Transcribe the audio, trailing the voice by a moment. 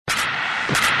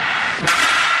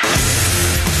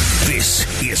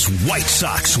is White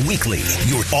Sox Weekly,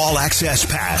 your all-access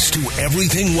pass to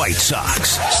everything White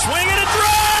Sox. Swing and a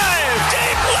drive!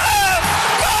 Deep left!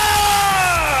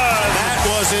 Gone! That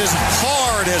was as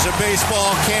hard as a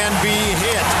baseball can be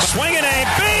hit. Swinging a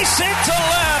base hit to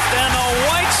left, and the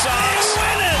White Sox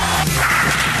win it!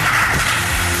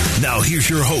 Now here's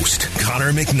your host,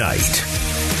 Connor McKnight.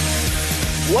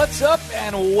 What's up,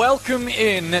 and welcome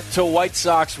in to White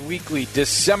Sox Weekly,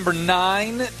 December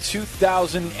 9,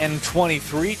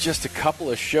 2023. Just a couple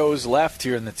of shows left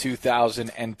here in the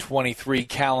 2023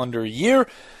 calendar year.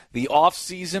 The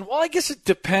offseason, well, I guess it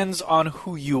depends on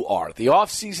who you are. The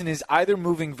offseason is either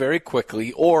moving very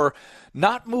quickly or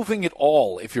not moving at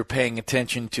all if you're paying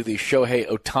attention to the Shohei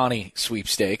Ohtani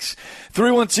sweepstakes.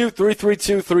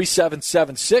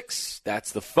 312-332-3776.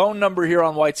 That's the phone number here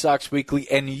on White Sox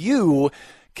Weekly, and you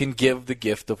can give the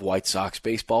gift of White Sox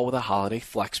baseball with a holiday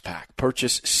flex pack.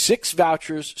 Purchase 6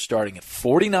 vouchers starting at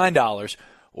 $49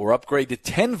 or upgrade to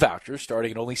 10 vouchers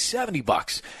starting at only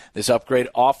 $70. This upgrade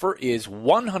offer is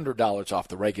 $100 off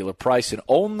the regular price and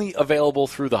only available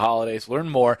through the holidays. Learn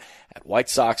more at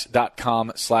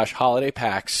whitesox.com/holiday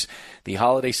packs. The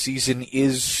holiday season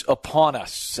is upon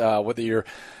us. Whether you're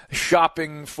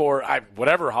shopping for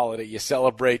whatever holiday you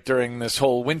celebrate during this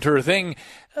whole winter thing,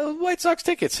 White Sox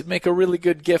tickets make a really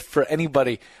good gift for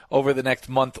anybody over the next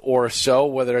month or so,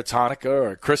 whether it's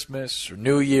Hanukkah or Christmas or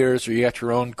New Year's, or you got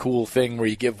your own cool thing where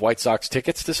you give White Sox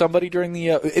tickets to somebody during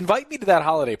the invite me to that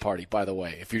holiday party, by the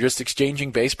way. If you're just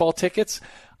exchanging baseball tickets,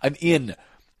 I'm in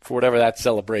for whatever that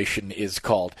celebration is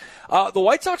called. The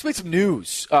White Sox made some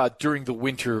news during the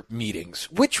winter meetings,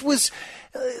 which was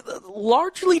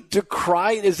largely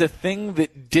decried as a thing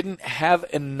that didn't have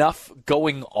enough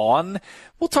going on.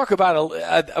 We'll talk about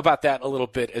that a little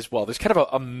bit as well. There's kind of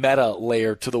a meta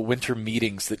layer to the winter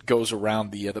meetings that goes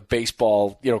around the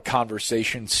baseball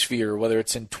conversation sphere, whether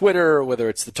it's in Twitter, or whether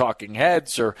it's the talking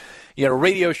heads, or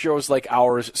radio shows like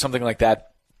ours, something like that.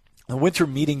 The winter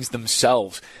meetings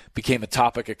themselves became a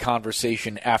topic of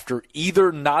conversation after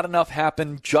either not enough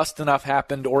happened, just enough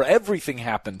happened, or everything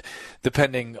happened,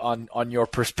 depending on your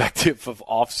perspective of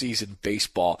off-season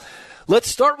baseball. Let's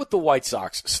start with the White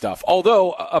Sox stuff.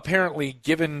 Although, apparently,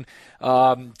 given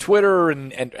Twitter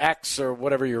and X, or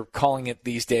whatever you're calling it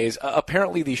these days,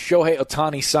 apparently the Shohei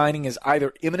Ohtani signing is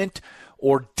either imminent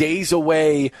or days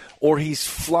away, or he's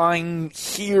flying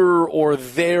here or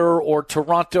there or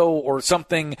Toronto or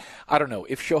something. I don't know.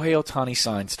 If Shohei Ohtani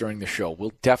signs during the show,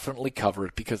 we'll definitely cover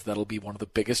it because that'll be one of the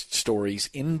biggest stories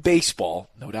in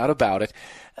baseball, no doubt about it.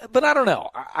 But I don't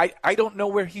know. I don't know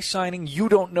where he's signing. You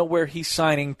don't know where he's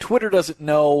signing. Twitter doesn't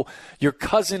know. Your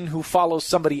cousin who follows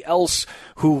somebody else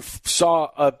who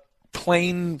saw a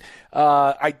plane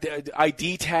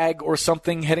ID tag or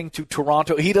something heading to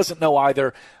Toronto, he doesn't know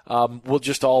either. We'll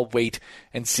just all wait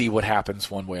and see what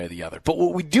happens one way or the other. But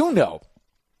what we do know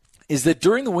is that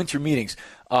during the winter meetings,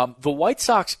 the White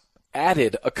Sox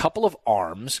added a couple of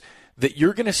arms that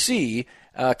you're going to see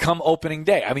come opening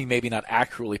day. I mean, maybe not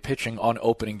actually pitching on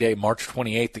opening day, March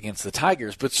 28th against the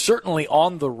Tigers, but certainly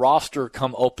on the roster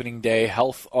come opening day,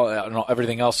 health,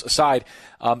 everything else aside,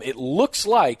 it looks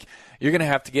like you're going to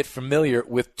have to get familiar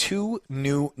with 2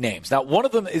 new names. Now, one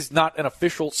of them is not an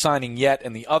official signing yet,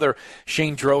 and the other,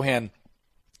 Shane Drohan,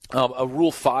 a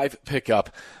Rule 5 pickup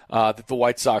that the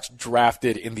White Sox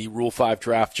drafted in the Rule 5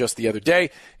 draft just the other day,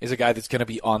 is a guy that's going to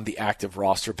be on the active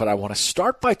roster. But I want to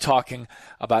start by talking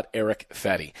about Erick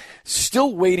Fedde.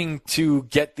 Still waiting to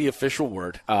get the official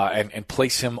word and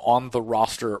place him on the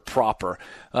roster proper.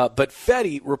 But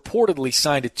Fedde reportedly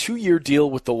signed a 2-year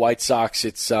deal with the White Sox.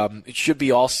 It should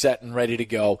be all set and ready to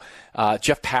go.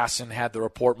 Jeff Passan had the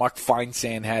report. Mark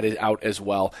Feinsand had it out as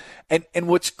well. And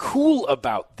what's cool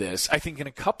about this, I think in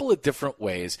a couple of different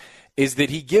ways, is that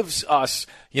he gives us,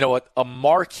 a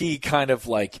marquee kind of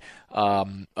like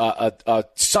a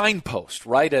signpost,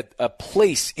 right? A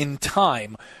place in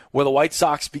time where the White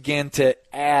Sox began to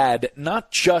add not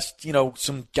just,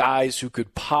 some guys who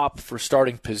could pop for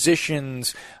starting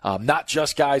positions, not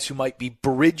just guys who might be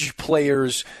bridge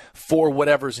players for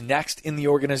whatever's next in the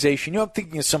organization. I'm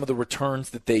thinking of some of the returns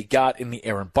that they got in the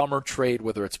Aaron Bummer trade,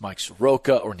 whether it's Mike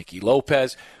Soroka or Nicky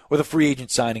Lopez, or the free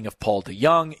agent signing of Paul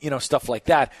DeYoung, stuff like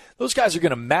that. Those guys are going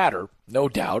to matter, no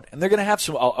doubt, and they're going to have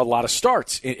a lot of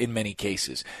starts in many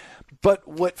cases. But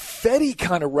what Fedde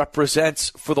kind of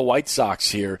represents for the White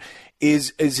Sox here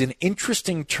is an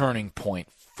interesting turning point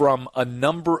from a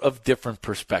number of different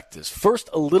perspectives. First,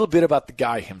 a little bit about the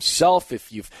guy himself,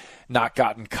 if you've not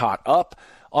gotten caught up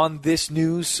on this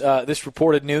news, this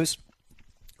reported news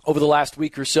over the last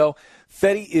week or so.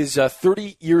 Fetty is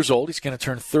 30 years old. He's going to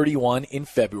turn 31 in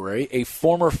February. A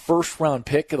former first-round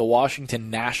pick of the Washington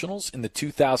Nationals in the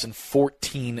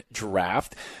 2014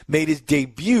 draft. Made his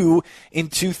debut in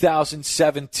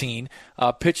 2017.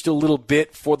 Pitched a little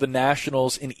bit for the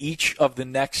Nationals in each of the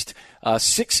next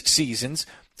 6 seasons,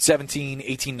 17,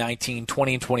 18, 19,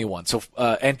 20, and 21,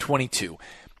 and 22.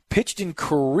 Pitched in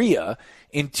Korea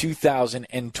in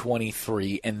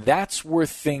 2023, and that's where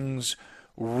things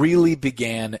really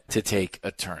began to take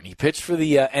a turn. He pitched for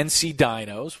the NC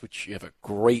Dinos, which you have a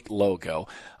great logo,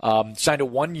 signed a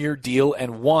 1-year deal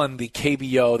and won the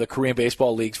KBO, the Korean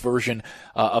Baseball League's version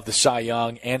of the Cy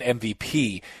Young and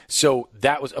MVP. So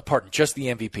that was, just the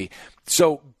MVP.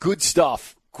 So good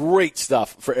stuff. Great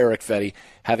stuff for Eric Fetty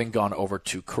having gone over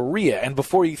to Korea. And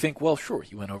before you think, well, sure,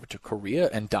 he went over to Korea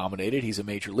and dominated. He's a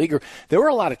major leaguer. There were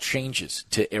a lot of changes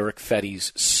to Eric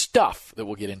Fetty's stuff that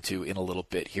we'll get into in a little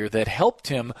bit here that helped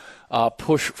him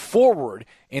push forward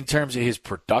in terms of his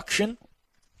production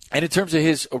and in terms of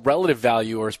his relative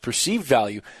value or his perceived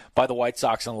value by the White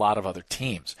Sox and a lot of other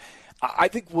teams. I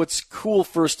think what's cool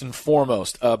first and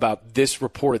foremost about this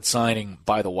reported signing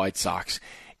by the White Sox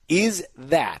is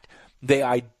that they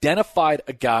identified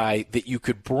a guy that you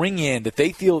could bring in, that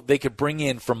they feel they could bring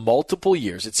in for multiple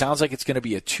years. It sounds like it's going to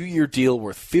be a 2-year deal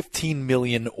worth $15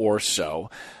 million or so.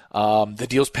 The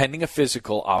deal's pending a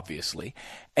physical, obviously.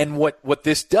 And what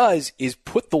this does is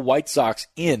put the White Sox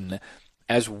in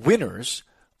as winners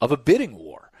of a bidding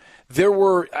war. There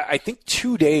were, I think,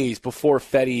 2 days before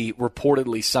Fetty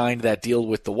reportedly signed that deal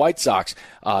with the White Sox.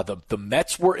 The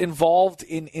Mets were involved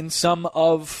in some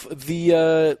of the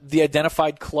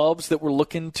identified clubs that were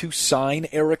looking to sign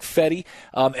Eric Fetty,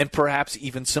 and perhaps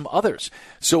even some others.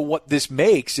 So what this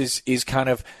makes is kind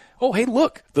of, oh, hey,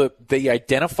 look, they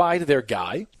identified their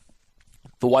guy.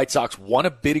 The White Sox won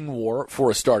a bidding war for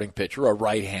a starting pitcher, a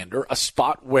right-hander, a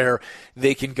spot where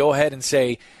they can go ahead and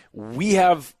say, we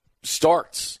have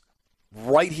starts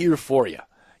right here for you.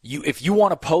 If you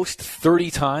want to post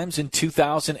 30 times in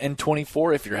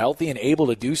 2024, if you're healthy and able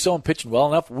to do so and pitching well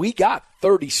enough, we got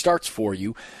 30 starts for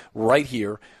you right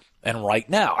here and right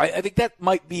now. I think that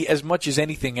might be, as much as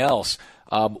anything else,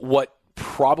 what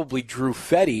probably drew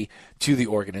Fetty to the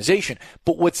organization.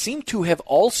 But what seemed to have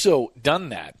also done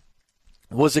that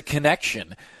was a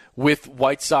connection with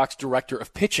White Sox director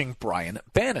of pitching, Brian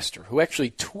Bannister, who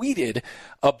actually tweeted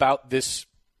about this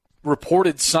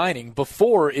reported signing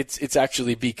before it's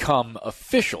actually become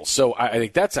official. So I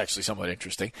think that's actually somewhat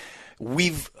interesting.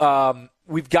 We've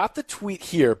got the tweet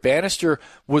here. Bannister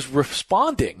was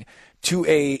responding to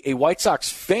a White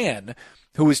Sox fan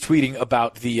who was tweeting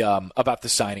about the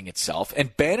signing itself,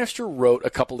 and Bannister wrote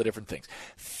a couple of different things.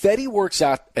 Fetty works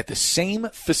out at the same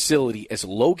facility as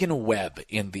Logan Webb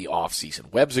in the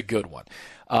offseason. Webb's a good one.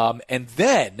 And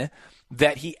then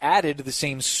that he added the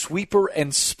same sweeper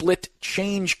and split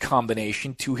change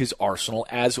combination to his arsenal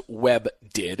as Webb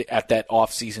did at that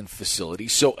offseason facility.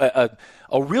 So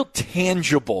a real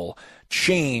tangible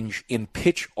change in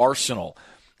pitch arsenal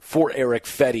for Eric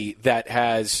Fetty that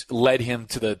has led him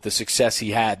to the success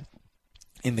he had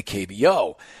in the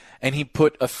KBO. And he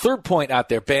put a third point out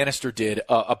there, Bannister did,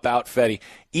 about Fetty.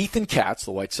 Ethan Katz,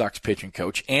 the White Sox pitching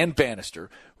coach, and Bannister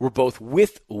were both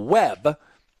with Webb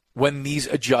when these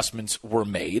adjustments were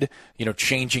made,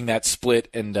 changing that split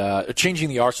and changing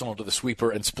the arsenal to the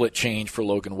sweeper and split change for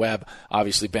Logan Webb.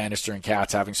 Obviously, Bannister and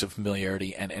Katz having some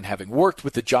familiarity and having worked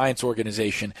with the Giants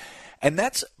organization. And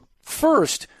that's,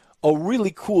 first, a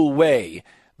really cool way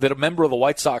that a member of the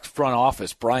White Sox front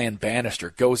office, Brian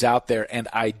Bannister, goes out there and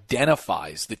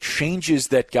identifies the changes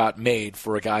that got made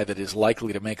for a guy that is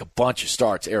likely to make a bunch of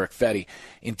starts, Eric Fetty,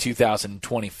 in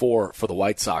 2024 for the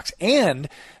White Sox. And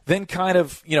then kind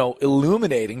of,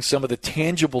 illuminating some of the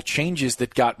tangible changes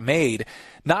that got made,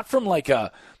 not from like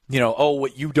a,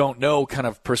 what you don't know kind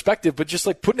of perspective, but just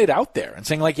like putting it out there and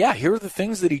saying like, yeah, here are the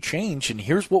things that he changed and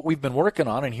here's what we've been working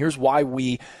on and here's why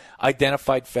we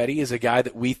identified Fetty as a guy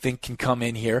that we think can come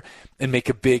in here and make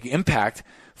a big impact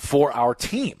for our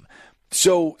team.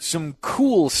 So some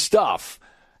cool stuff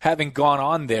having gone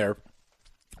on there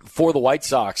for the White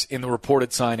Sox in the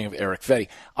reported signing of Eric Fetty.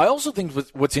 I also think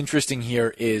what's interesting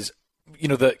here is,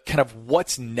 the kind of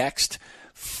what's next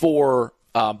for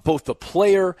both the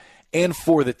player and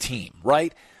for the team,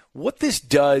 right? What this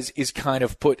does is kind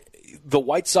of put the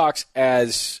White Sox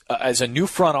as a new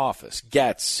front office,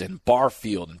 Getz and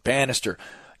Barfield and Bannister,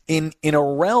 in a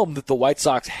realm that the White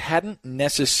Sox hadn't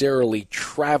necessarily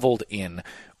traveled in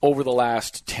over the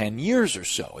last 10 years or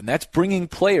so. And that's bringing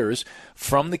players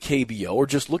from the KBO or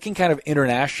just looking kind of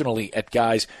internationally at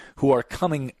guys who are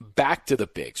coming back to the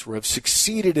bigs, who have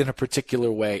succeeded in a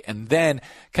particular way, and then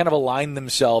kind of align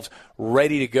themselves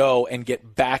ready to go and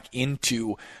get back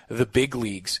into the big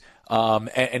leagues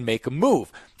and make a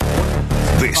move.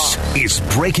 This is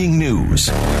breaking news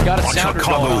on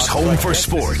Chicago's home for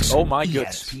sports. Oh, my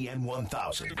goodness. ESPN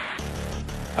 1000.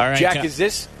 All right, Jack, is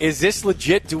this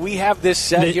legit? Do we have this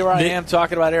set? Here I am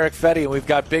talking about Eric Fetty, and we've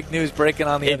got big news breaking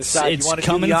on the other side. You want to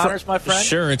do the honors, my friend?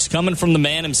 Sure, it's coming from the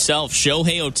man himself.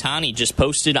 Shohei Ohtani just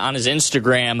posted on his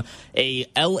Instagram a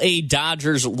L.A.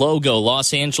 Dodgers logo,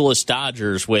 Los Angeles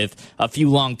Dodgers, with a few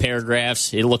long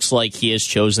paragraphs. It looks like he has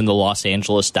chosen the Los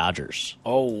Angeles Dodgers.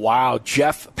 Oh, wow.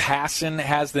 Jeff Passan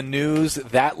has the news.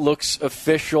 That looks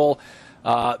official.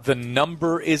 The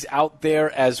number is out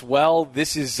there as well.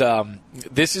 This is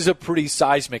a pretty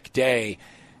seismic day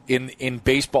in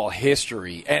baseball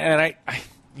history, and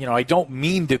I don't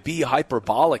mean to be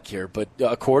hyperbolic here, but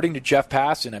according to Jeff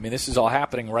Passan, I mean, this is all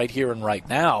happening right here and right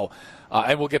now,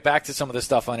 and we'll get back to some of the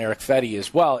stuff on Eric Fetty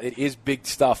as well. It is big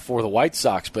stuff for the White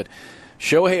Sox, but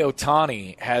Shohei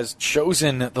Ohtani has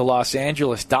chosen the Los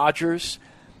Angeles Dodgers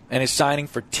and is signing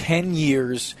for 10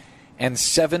 years and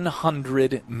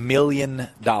 $700 million.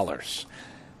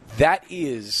 That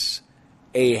is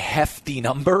a hefty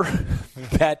number.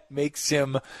 That makes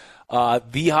him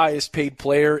the highest paid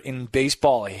player in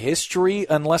baseball history,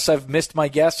 unless I've missed my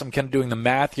guess. I'm kind of doing the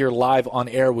math here live on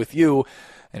air with you.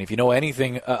 And if you know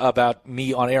anything about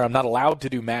me on air, I'm not allowed to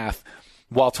do math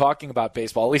while talking about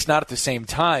baseball, at least not at the same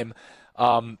time.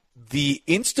 The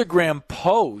Instagram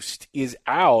post is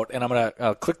out, and I'm going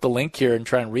to click the link here and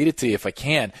try and read it to you if I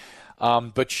can.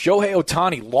 But Shohei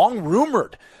Ohtani, long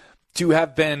rumored to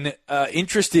have been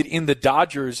interested in the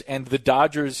Dodgers and the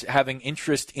Dodgers having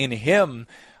interest in him,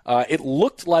 it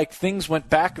looked like things went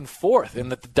back and forth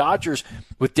and that the Dodgers,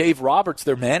 with Dave Roberts,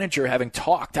 their manager, having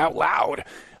talked out loud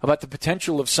about the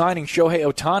potential of signing Shohei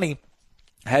Ohtani,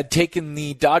 had taken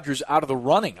the Dodgers out of the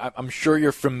running. I'm sure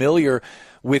you're familiar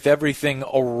with everything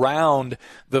around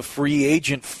the free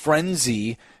agent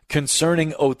frenzy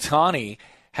concerning Ohtani.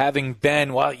 Having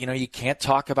been, you can't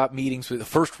talk about meetings with the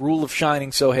first rule of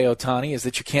signing Shohei Ohtani is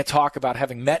that you can't talk about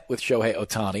having met with Shohei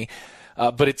Ohtani.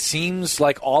 But it seems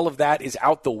like all of that is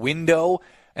out the window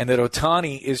and that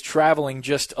Ohtani is traveling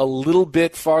just a little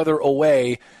bit farther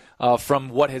away from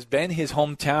what has been his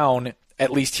hometown,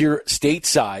 at least here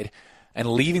stateside,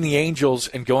 and leaving the Angels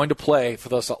and going to play for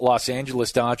the Los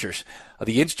Angeles Dodgers.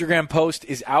 The Instagram post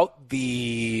is out.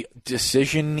 The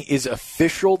decision is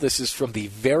official. This is from the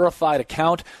verified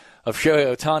account of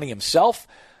Shohei Ohtani himself,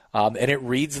 and it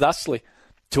reads thusly.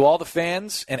 To all the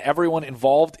fans and everyone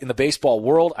involved in the baseball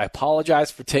world, I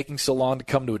apologize for taking so long to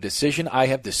come to a decision. I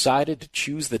have decided to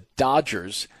choose the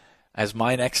Dodgers as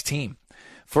my next team.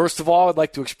 First of all, I'd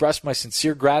like to express my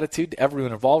sincere gratitude to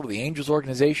everyone involved with the Angels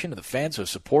organization and the fans who have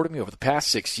supported me over the past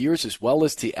 6 years, as well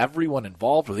as to everyone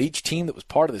involved with each team that was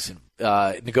part of this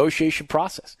negotiation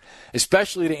process,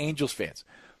 especially to Angels fans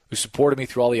who supported me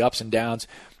through all the ups and downs.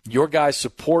 Your guys'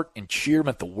 support and cheer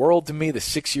meant the world to me. The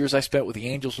 6 years I spent with the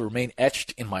Angels will remain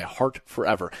etched in my heart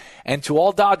forever. And to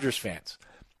all Dodgers fans,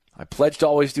 I pledge to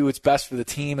always do what's best for the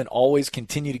team and always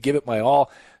continue to give it my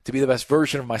all to be the best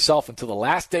version of myself until the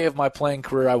last day of my playing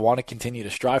career. I want to continue to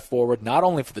strive forward, not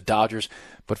only for the Dodgers,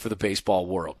 but for the baseball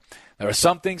world. There are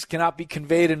some things cannot be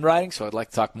conveyed in writing, so I'd like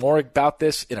to talk more about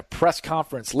this in a press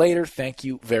conference later. Thank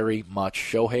you very much.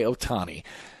 Shohei Ohtani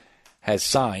has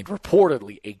signed,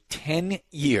 reportedly, a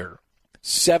 10-year,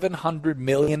 $700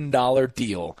 million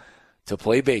deal to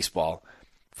play baseball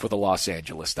for the Los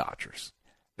Angeles Dodgers.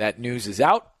 That news is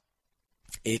out.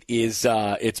 It is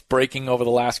it's breaking over the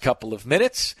last couple of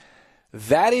minutes.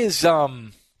 That is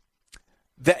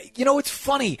it's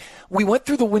funny. We went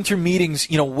through the winter meetings,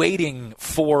 waiting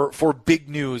for big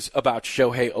news about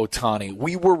Shohei Ohtani.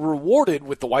 We were rewarded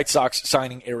with the White Sox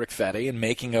signing Eric Fetty and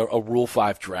making a Rule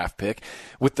 5 draft pick,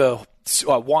 with the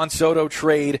Juan Soto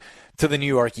trade to the New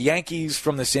York Yankees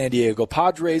from the San Diego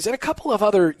Padres, and a couple of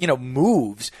other,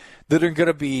 moves that are going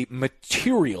to be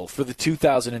material for the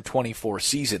 2024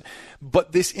 season.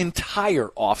 But this entire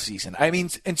offseason,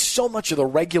 and so much of the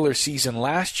regular season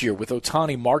last year with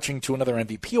Ohtani marching to another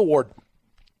MVP award,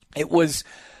 it was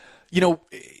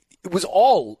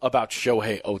all about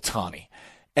Shohei Ohtani.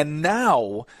 And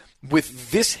now,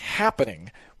 with this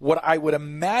happening, what I would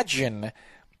imagine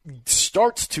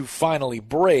starts to finally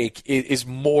break is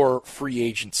more free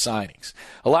agent signings.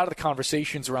 A lot of the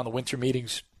conversations around the winter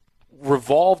meetings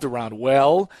revolved around,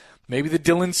 maybe the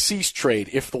Dylan Cease trade,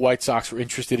 if the White Sox were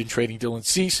interested in trading Dylan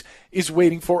Cease, is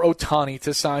waiting for Ohtani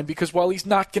to sign, because while he's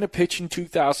not going to pitch in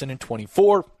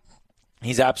 2024,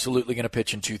 he's absolutely going to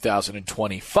pitch in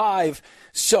 2025.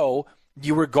 So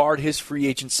you regard his free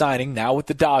agent signing now with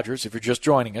the Dodgers, if you're just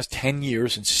joining us, 10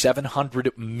 years and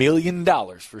 $700 million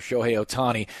for Shohei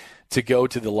Ohtani to go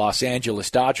to the Los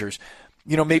Angeles Dodgers.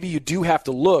 Maybe you do have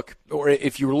to look, or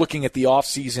if you were looking at the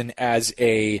offseason as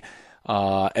a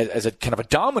kind of a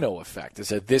domino effect,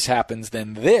 as a this happens,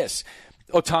 then this,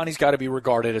 Ohtani's got to be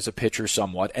regarded as a pitcher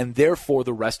somewhat, and therefore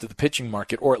the rest of the pitching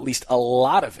market, or at least a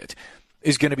lot of it,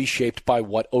 is going to be shaped by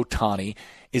what Ohtani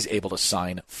is able to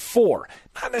sign for.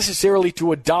 Not necessarily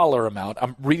to a dollar amount.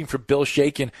 I'm reading from Bill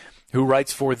Shakin, who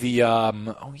writes for the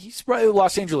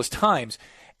Los Angeles Times,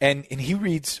 and he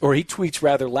tweets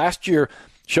rather, last year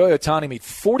Shohei Ohtani made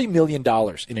 $40 million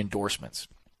in endorsements.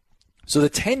 So the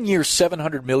 10-year,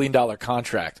 $700 million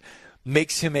contract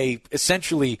makes him a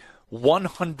essentially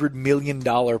 $100 million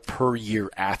per year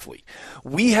athlete.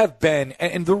 We have been,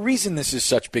 and the reason this is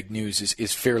such big news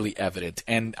is fairly evident.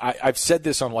 And I've said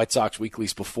this on White Sox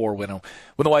Weeklies before when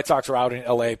the White Sox are out in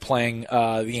L.A. playing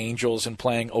the Angels and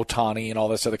playing Ohtani and all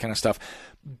this other kind of stuff.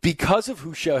 Because of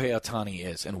who Shohei Ohtani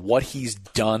is and what he's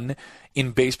done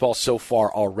in baseball so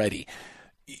far already,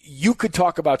 you could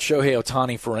talk about Shohei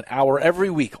Ohtani for an hour every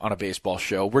week on a baseball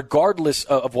show, regardless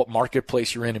of what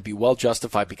marketplace you're in, and be well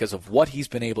justified because of what he's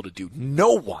been able to do.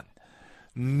 No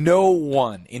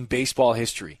one in baseball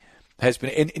history has been,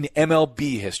 in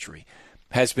MLB history,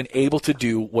 has been able to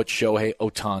do what Shohei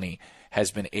Ohtani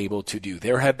has been able to do.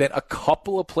 There have been a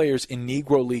couple of players in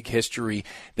Negro League history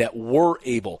that were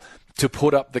able to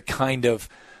put up the kind of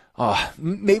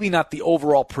maybe not the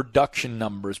overall production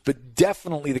numbers, but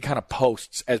definitely the kind of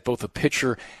posts as both a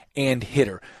pitcher and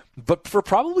hitter. But for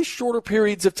probably shorter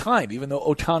periods of time, even though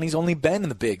Ohtani's only been in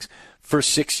the bigs for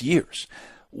 6 years.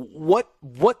 What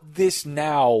this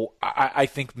now, I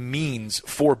think, means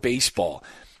for baseball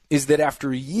is that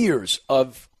after years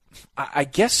of, I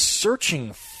guess,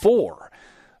 searching for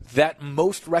that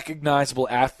most recognizable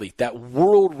athlete, that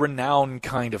world-renowned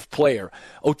kind of player,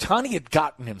 Ohtani had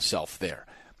gotten himself there.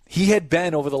 He had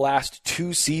been, over the last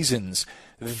 2 seasons,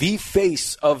 the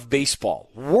face of baseball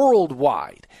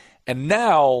worldwide. And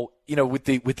now, with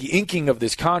the inking of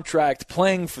this contract,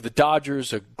 playing for the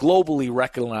Dodgers, a globally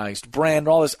recognized brand,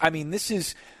 all this, I mean, this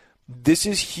is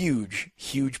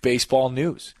huge baseball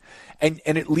news. And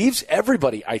it leaves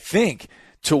everybody, I think,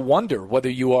 to wonder whether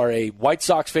you are a White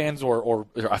Sox fan or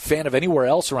a fan of anywhere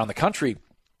else around the country,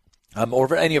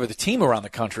 or any other team around the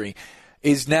country,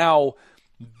 is now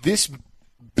this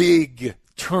big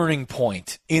turning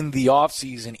point in the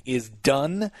offseason is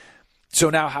done. So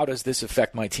now how does this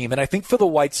affect my team? And I think for the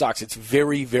White Sox, it's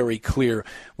very, very clear.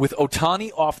 With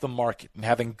Ohtani off the market and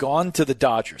having gone to the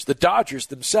Dodgers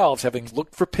themselves having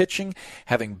looked for pitching,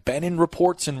 having been in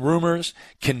reports and rumors,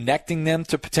 connecting them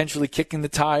to potentially kicking the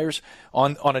tires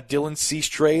on a Dylan Cease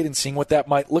trade and seeing what that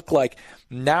might look like,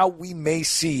 now we may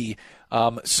see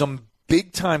some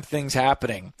big-time things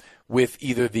happening with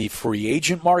either the free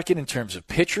agent market in terms of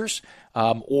pitchers,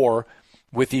 or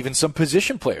with even some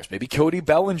position players. Maybe Cody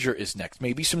Bellinger is next.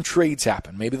 Maybe some trades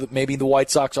happen. Maybe the White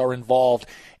Sox are involved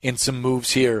in some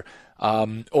moves here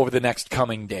over the next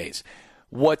coming days.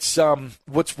 What's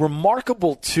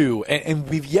remarkable too, and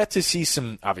we've yet to see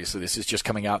some. Obviously, this is just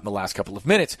coming out in the last couple of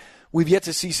minutes. We've yet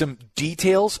to see some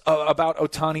details about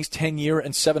Ohtani's 10-year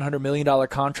and $700 million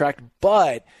contract,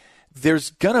 but there's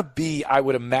going to be, I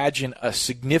would imagine, a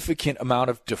significant amount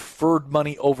of deferred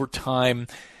money over time.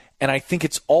 And I think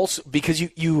it's also because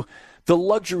the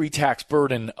luxury tax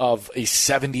burden of a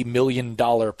 $70 million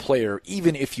player,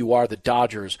 even if you are the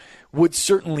Dodgers, would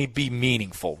certainly be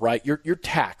meaningful, right? You're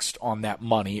taxed on that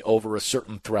money over a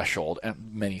certain threshold,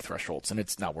 and many thresholds, and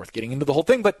it's not worth getting into the whole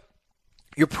thing, but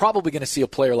you're probably going to see a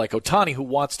player like Ohtani who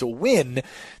wants to win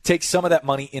take some of that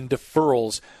money in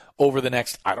deferrals over the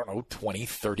next, 20,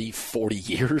 30, 40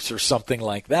 years or something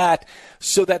like that,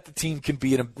 so that the team can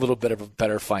be in a little bit of a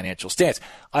better financial stance.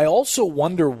 I also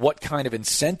wonder what kind of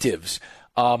incentives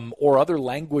or other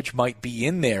language might be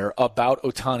in there about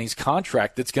Ohtani's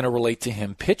contract that's going to relate to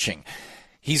him pitching.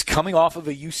 He's coming off of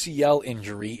a UCL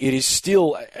injury. It is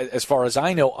still, as far as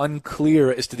I know,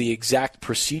 unclear as to the exact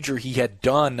procedure he had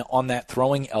done on that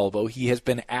throwing elbow. He has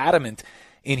been adamant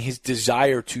in his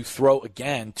desire to throw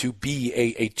again, to be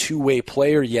a two-way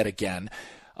player yet again.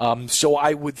 So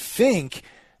I would think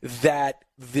that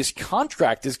this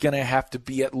contract is going to have to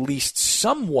be at least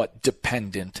somewhat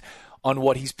dependent on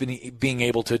what he's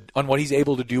able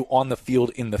to do on the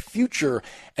field in the future,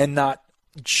 and not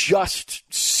just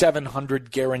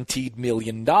 $700 guaranteed $1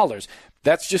 million.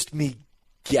 That's just me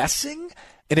guessing.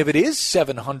 And if it is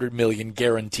 $700 million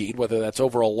guaranteed, whether that's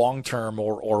over a long term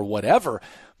or whatever,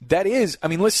 that is, I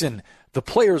mean, listen, the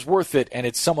player's worth it and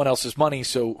it's someone else's money,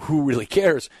 so who really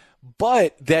cares?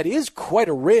 But that is quite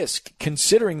a risk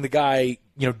considering the guy,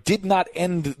 did not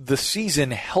end the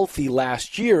season healthy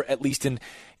last year, at least in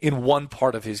one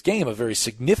part of his game, a very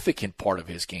significant part of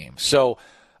his game. So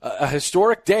a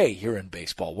historic day here in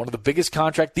baseball. One of the biggest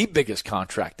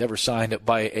contract ever signed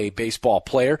by a baseball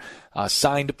player,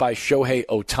 signed by Shohei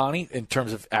Ohtani in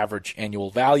terms of average annual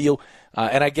value.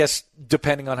 And I guess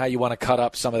depending on how you want to cut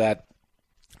up some of that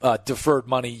deferred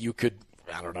money, you could,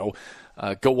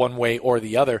 go one way or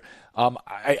the other.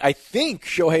 I think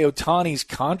Shohei Ohtani's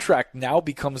contract now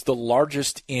becomes the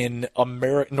largest in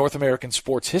North American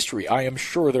sports history. I am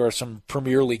sure there are some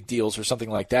Premier League deals or something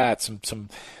like that, some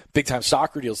big-time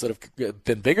soccer deals that have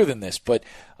been bigger than this. But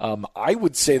I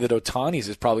would say that Ohtani's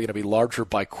is probably going to be larger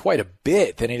by quite a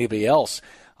bit than anybody else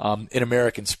in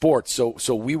American sports.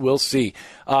 So we will see.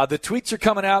 The tweets are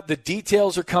coming out. The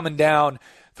details are coming down.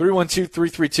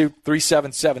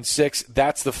 312-332-3776.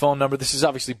 That's the phone number. This is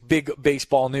obviously big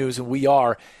baseball news, and we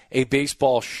are a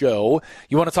baseball show.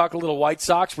 You want to talk a little White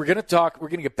Sox? We're going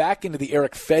to get back into the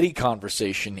Eric Fedde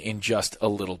conversation in just a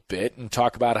little bit and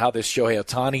talk about how this Shohei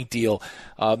Ohtani deal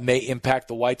may impact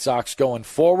the White Sox going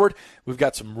forward. We've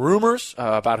got some rumors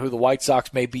about who the White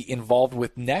Sox may be involved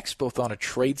with next, both on a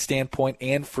trade standpoint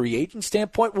and free agent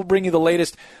standpoint. We'll bring you the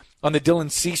latest on the Dylan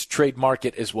Cease trade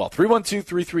market as well.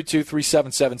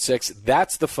 312-332-3776.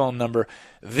 That's the phone number.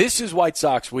 This is White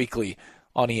Sox Weekly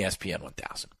on ESPN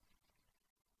 1000.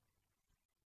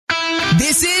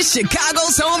 This is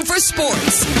Chicago's home for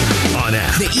sports. On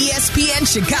app. The ESPN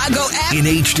Chicago app. In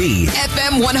HD.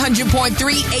 FM 100.3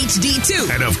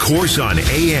 HD2. And of course on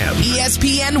AM.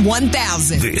 ESPN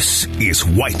 1000. This is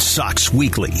White Sox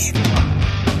Weekly.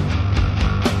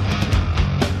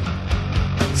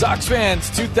 Sox fans,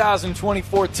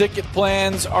 2024 ticket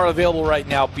plans are available right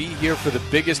now. Be here for the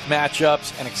biggest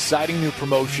matchups and exciting new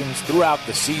promotions throughout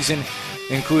the season,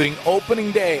 including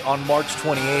opening day on March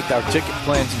 28th. Our ticket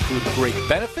plans include great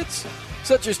benefits,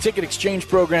 such as ticket exchange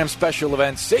programs, special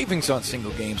events, savings on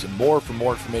single games, and more. For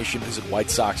more information, visit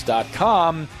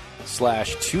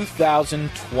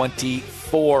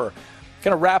whitesox.com/2024.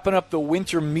 Kind of wrapping up the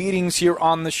winter meetings here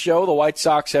on the show. The White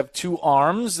Sox have two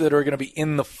arms that are going to be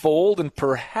in the fold and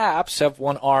perhaps have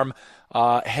one arm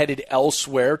headed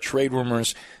elsewhere. Trade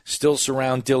rumors still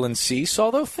surround Dylan Cease,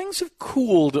 although things have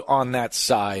cooled on that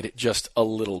side just a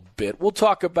little bit. We'll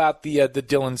talk about the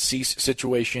Dylan Cease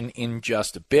situation in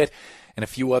just a bit and a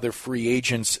few other free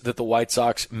agents that the White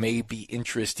Sox may be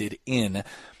interested in.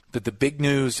 But the big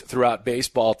news throughout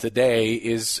baseball today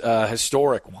is a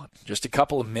historic one. Just a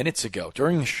couple of minutes ago,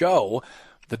 during the show,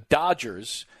 the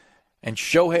Dodgers and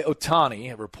Shohei Ohtani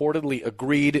have reportedly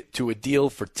agreed to a deal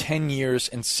for 10 years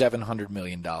and $700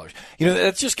 million.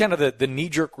 That's just kind of the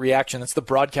knee-jerk reaction. That's the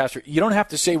broadcaster. You don't have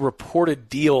to say reported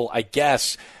deal, I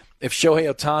guess, if Shohei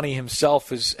Ohtani himself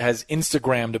has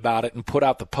Instagrammed about it and put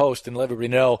out the post and let everybody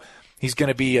know he's going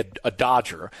to be a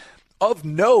Dodger. Of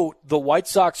note, the White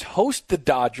Sox host the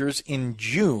Dodgers in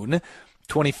June,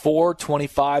 24,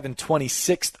 25, and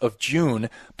 26th of June.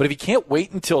 But if you can't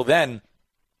wait until then,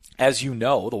 as you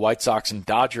know, the White Sox and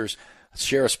Dodgers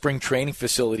share a spring training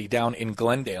facility down in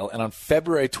Glendale. And on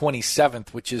February 27th,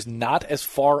 which is not as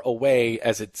far away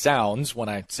as it sounds when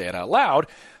I say it out loud,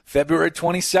 February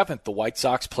 27th, the White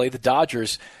Sox play the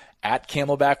Dodgers at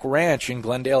Camelback Ranch in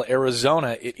Glendale,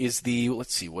 Arizona. It is the,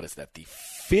 the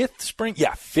fifth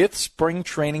spring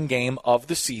training game of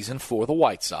the season for the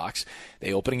White Sox.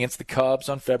 They open against the Cubs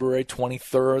on February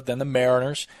 23rd, then the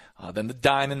Mariners, then the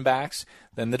Diamondbacks,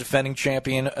 then the defending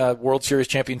champion, World Series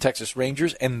champion Texas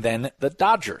Rangers, and then the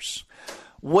Dodgers.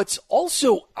 What's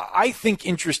also, I think,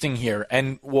 interesting here,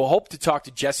 and we'll hope to talk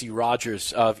to Jesse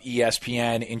Rogers of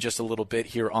ESPN in just a little bit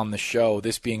here on the show,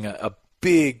 this being a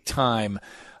big-time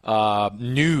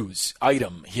news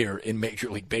item here in Major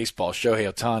League Baseball,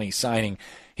 Shohei Ohtani signing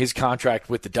his contract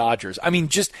with the Dodgers. I mean,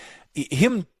 just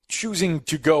him choosing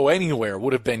to go anywhere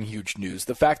would have been huge news.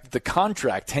 The fact that the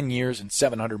contract, 10 years and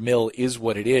 $700 million, is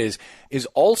what it is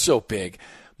also big.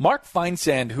 Mark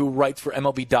Feinsand, who writes for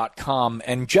MLB.com,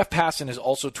 and Jeff Passan has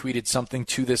also tweeted something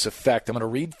to this effect. I'm going to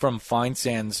read from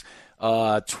Feinsand's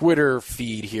Twitter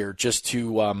feed here just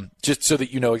so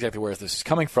that you know exactly where this is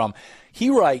coming from. He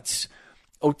writes,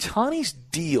 Ohtani's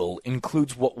deal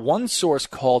includes what one source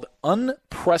called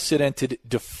unprecedented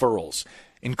deferrals,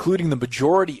 including the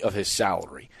majority of his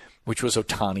salary, which was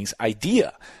Ohtani's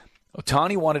idea.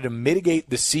 Ohtani wanted to mitigate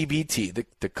the CBT,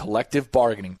 the collective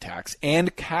bargaining tax,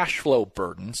 and cash flow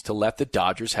burdens to let the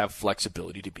Dodgers have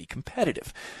flexibility to be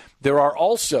competitive. There are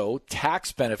also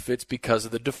tax benefits because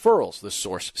of the deferrals, the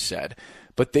source said,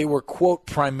 but they were, quote,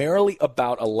 primarily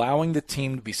about allowing the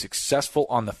team to be successful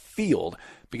on the field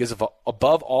because of,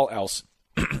 above all else,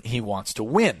 he wants to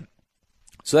win.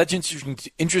 So that's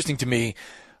interesting to me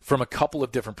from a couple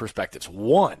of different perspectives.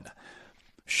 One,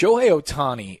 Shohei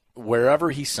Ohtani,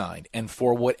 wherever he signed and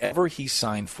for whatever he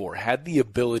signed for, had the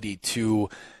ability to,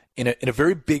 in a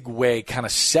very big way, kind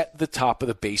of set the top of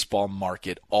the baseball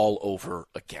market all over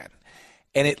again.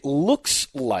 And it looks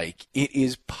like it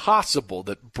is possible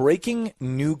that breaking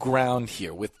new ground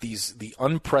here with the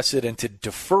unprecedented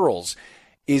deferrals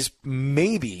is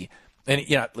maybe, and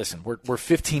listen, we're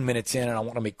 15 minutes in, and I don't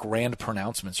want to make grand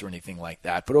pronouncements or anything like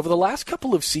that, but over the last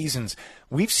couple of seasons,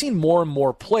 we've seen more and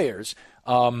more players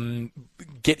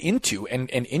get into and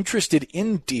interested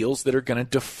in deals that are going to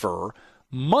defer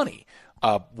money.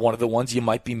 One of the ones you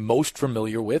might be most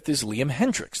familiar with is Liam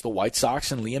Hendriks. The White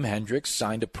Sox and Liam Hendriks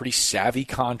signed a pretty savvy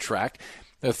contract,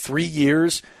 3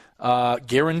 years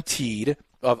guaranteed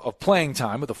of playing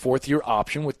time with a fourth-year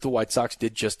option, which the White Sox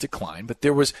did just decline. But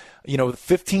there was,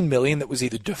 $15 million that was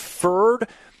either deferred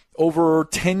over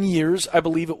 10 years, I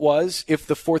believe it was, if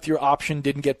the fourth-year option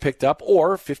didn't get picked up,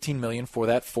 or $15 million for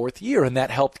that fourth year. And that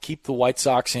helped keep the White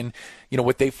Sox in,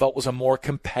 what they felt was a more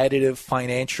competitive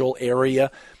financial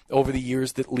area over the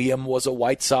years that Liam was a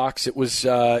White Sox. It was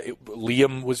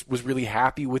Liam was really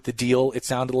happy with the deal, it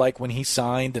sounded like, when he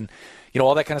signed, and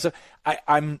all that kind of stuff.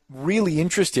 I'm really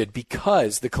interested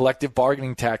because the collective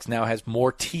bargaining tax now has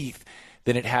more teeth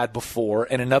than it had before,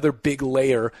 and another big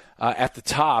layer at the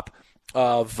top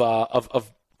of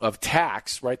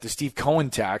tax, right? The Steve Cohen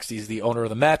tax. He's the owner of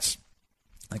the Mets.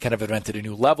 I kind of invented a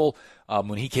new level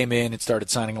when he came in and started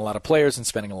signing a lot of players and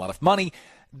spending a lot of money.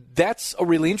 That's a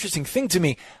really interesting thing to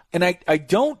me. And I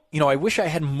don't, I wish I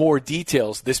had more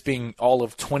details, this being all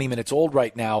of 20 minutes old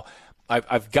right now.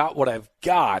 I've got what I've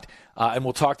got, and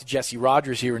we'll talk to Jesse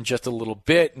Rogers here in just a little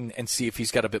bit and see if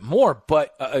he's got a bit more.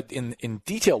 But in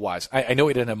detail-wise, I know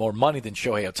he doesn't have more money than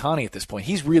Shohei Ohtani at this point.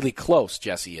 He's really close,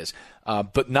 Jesse is,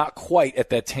 but not quite at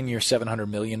that 10-year, $700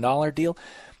 million deal.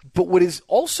 But what is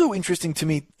also interesting to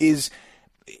me is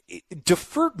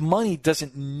deferred money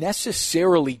doesn't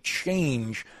necessarily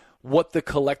change what the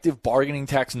collective bargaining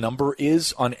tax number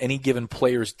is on any given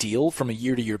player's deal from a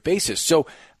year-to-year basis. So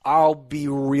I'll be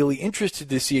really interested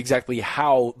to see exactly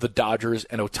how the Dodgers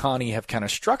and Ohtani have kind of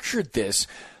structured this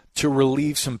to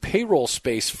relieve some payroll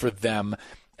space for them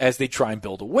as they try and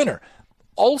build a winner.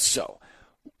 Also,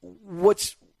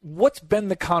 what's been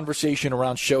the conversation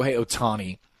around Shohei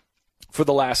Ohtani for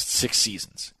the last 6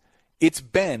 seasons? It's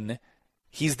been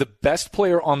he's the best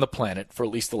player on the planet for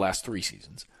at least the last 3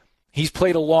 seasons. He's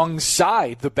played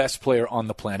alongside the best player on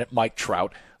the planet, Mike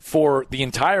Trout, for the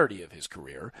entirety of his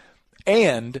career.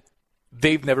 And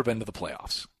they've never been to the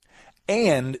playoffs.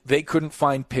 And they couldn't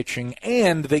find pitching.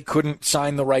 And they couldn't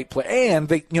sign the right play. And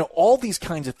they, all these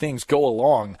kinds of things go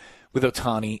along with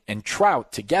Ohtani and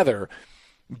Trout together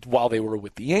while they were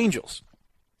with the Angels.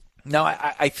 Now,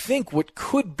 I think what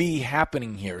could be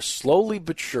happening here, slowly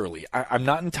but surely, I'm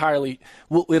not entirely,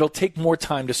 well, it'll take more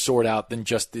time to sort out than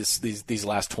just these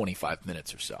last 25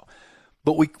 minutes or so.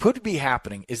 But what could be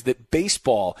happening is that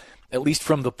baseball, at least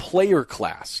from the player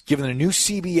class, given the new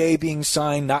CBA being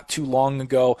signed not too long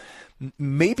ago,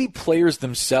 maybe players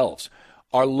themselves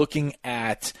are looking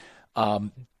at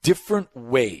different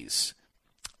ways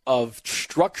of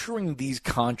structuring these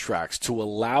contracts to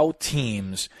allow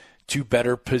teams to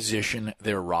better position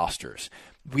their rosters.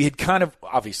 We had kind of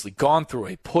obviously gone through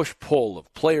a push-pull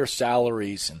of player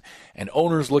salaries and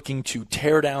owners looking to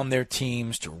tear down their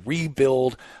teams, to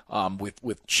rebuild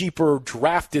with cheaper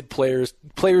drafted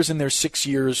players in their 6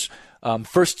 years,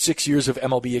 first 6 years of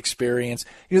MLB experience.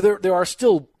 There are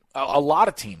still a lot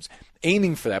of teams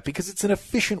aiming for that because it's an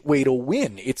efficient way to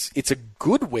win. It's a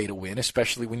good way to win,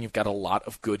 especially when you've got a lot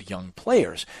of good young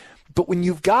players. But when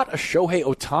you've got a Shohei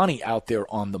Ohtani out there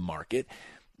on the market,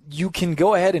 you can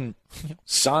go ahead and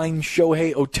sign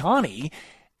Shohei Ohtani,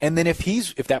 and then if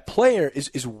that player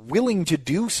is willing to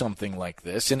do something like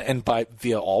this, and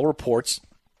via all reports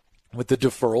with the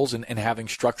deferrals and having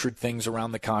structured things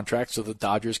around the contract so the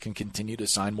Dodgers can continue to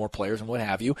sign more players and what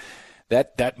have you,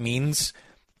 that means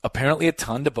apparently a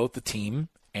ton to both the team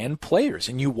and players.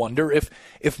 And you wonder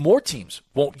if more teams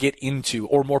won't get into,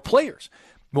 or more players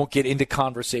won't get into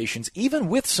conversations, even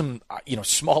with some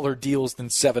smaller deals than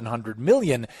 $700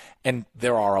 million, and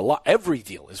there are a lot. Every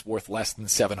deal is worth less than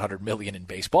 $700 million in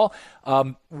baseball.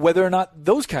 Whether or not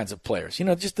those kinds of players,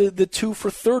 just the 2 for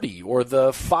 $30 or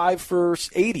the 5 for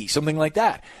 $80, something like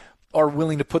that, are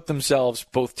willing to put themselves,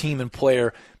 both team and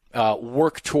player,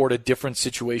 work toward a different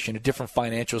situation, a different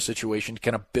financial situation to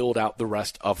kind of build out the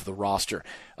rest of the roster.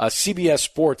 CBS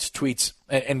Sports tweets,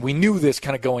 and we knew this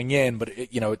kind of going in, but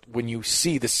when you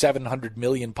see the $700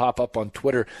 million pop up on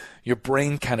Twitter, your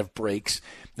brain kind of breaks,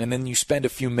 and then you spend a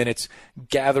few minutes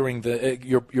gathering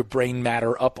your brain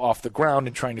matter up off the ground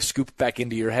and trying to scoop it back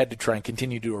into your head to try and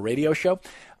continue to do a radio show.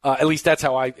 At least that's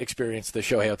how I experienced the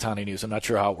Shohei Ohtani news. I'm not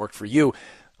sure how it worked for you.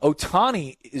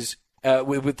 Ohtani is,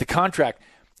 with the contract,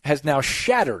 has now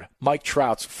shattered Mike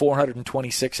Trout's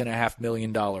 $426.5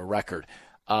 million record.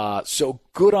 So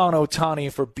good on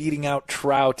Ohtani for beating out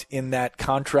Trout in that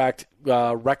contract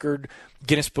record,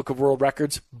 Guinness Book of World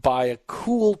Records, by a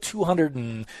cool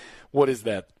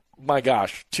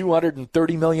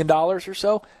 $230 million or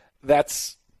so.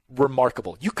 That's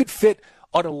remarkable. You could fit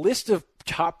on a list of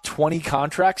top 20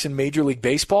 contracts in Major League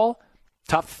Baseball,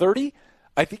 top 30,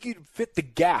 I think you'd fit the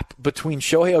gap between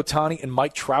Shohei Ohtani and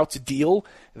Mike Trout's deal.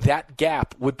 That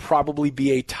gap would probably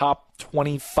be a top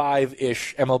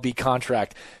 25-ish MLB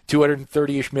contract,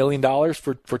 $230-ish million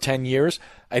for 10 years.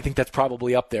 I think that's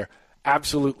probably up there.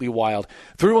 Absolutely wild.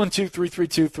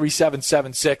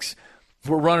 312-332-3776.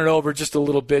 We're running over just a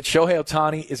little bit. Shohei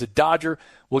Ohtani is a Dodger.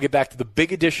 We'll get back to the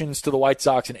big additions to the White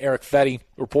Sox and Eric Fetty,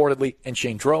 reportedly, and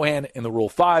Shane Drohan in the Rule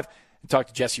 5. And talk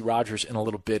to Jesse Rogers in a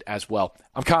little bit as well.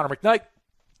 I'm Connor McKnight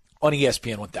on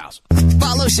ESPN 1000.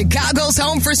 Follow Chicago's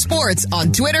Home for Sports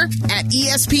on Twitter at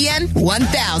ESPN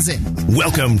 1000.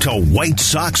 Welcome to White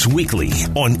Sox Weekly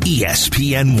on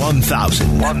ESPN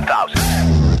 1000.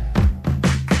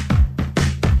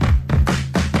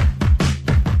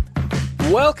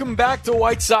 Welcome back to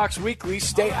White Sox Weekly.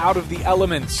 Stay out of the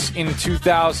elements in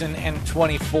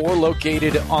 2024.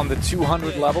 Located on the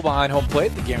 200 level behind home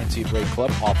plate, the Guaranteed Rate Club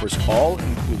offers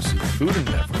all-inclusive food and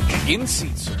beverage,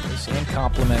 in-seat service, and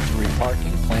complimentary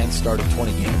parking. Plans start at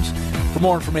 20 games. For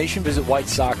more information, visit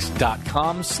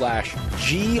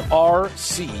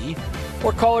whitesox.com/GRC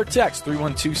or call or text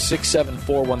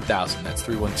 312-674-1000. That's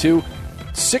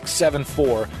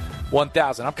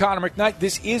 312-674-1000. I'm Connor McKnight.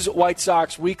 This is White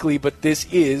Sox Weekly, but this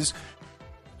is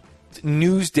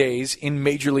news days in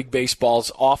Major League Baseball's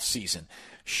offseason.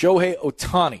 Shohei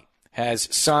Ohtani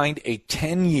has signed a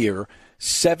 10-year,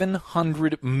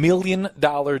 $700 million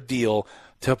deal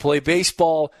to play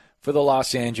baseball for the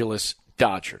Los Angeles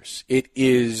Dodgers. It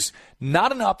is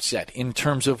not an upset in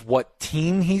terms of what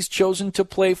team he's chosen to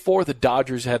play for. The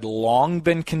Dodgers had long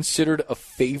been considered a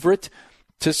favorite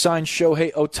to sign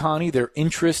Shohei Ohtani. Their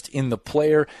interest in the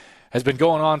player has been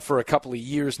going on for a couple of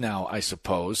years now, I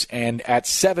suppose. And at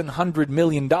 $700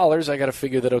 million, I got to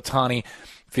figure that Ohtani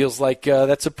feels like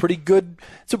that's a pretty good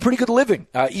living,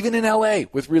 even in L.A.,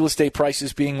 with real estate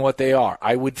prices being what they are.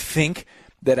 I would think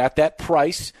that at that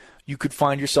price, you could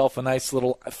find yourself a nice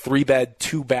little 3-bed,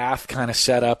 2-bath kind of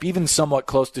setup, even somewhat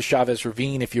close to Chavez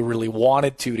Ravine if you really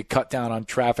wanted to cut down on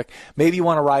traffic. Maybe you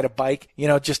want to ride a bike,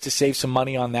 just to save some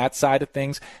money on that side of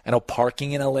things. I know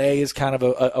parking in L.A. is kind of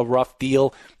a rough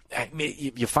deal.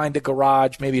 You find a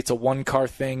garage, maybe it's a one-car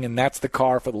thing, and that's the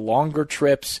car for the longer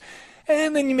trips.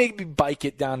 And then you maybe bike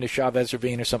it down to Chavez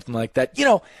Ravine or something like that,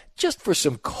 just for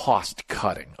some cost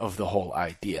cutting of the whole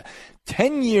idea.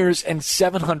 10 years and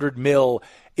 $700 million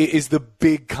is the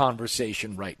big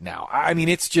conversation right now. I mean,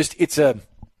 it's a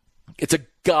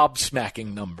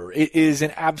gobsmacking number. It is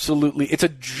it's a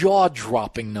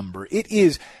jaw-dropping number. It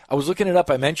is, I was looking it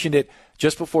up, I mentioned it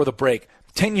just before the break.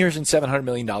 10 years and $700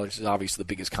 million is obviously the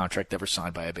biggest contract ever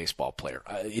signed by a baseball player.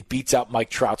 It beats out Mike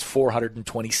Trout's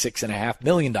 $426.5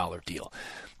 million deal.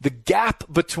 The gap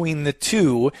between the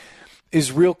two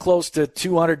is real close to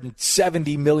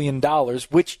 $270 million,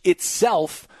 which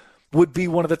itself would be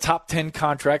one of the top 10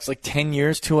 contracts, like 10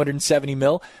 years, $270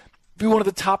 million. Be one of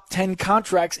the top 10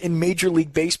 contracts in Major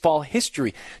League Baseball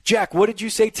history. Jack, what did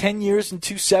you say? 10 years and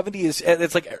 270 is?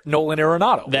 It's like Nolan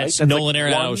Arenado. That's right? Nolan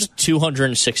Arenado's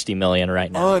 $260 million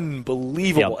right now.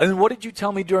 Unbelievable. Yep. And what did you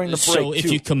tell me during the break? So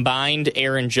if you combined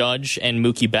Aaron Judge and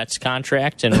Mookie Betts'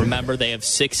 contract, and remember they have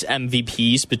 6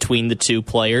 MVPs between the two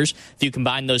players. If you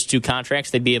combine those two contracts,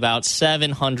 they'd be about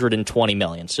 $720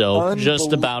 million. So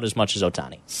just about as much as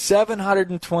Ohtani.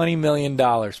 $720 million.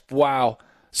 Wow.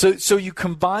 So you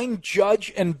combine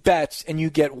Judge and Betts, and you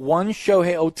get one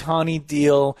Shohei Ohtani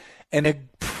deal and a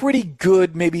pretty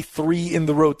good, maybe 3 in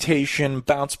the rotation,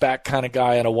 bounce-back kind of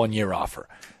guy on a 1-year offer.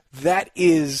 That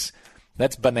is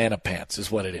That's banana pants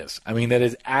is what it is. I mean, that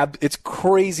is it's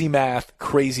crazy math,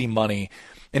 crazy money.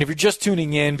 And if you're just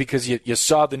tuning in because you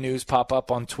saw the news pop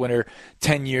up on Twitter,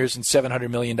 10 years and $700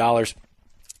 million,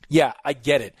 yeah, I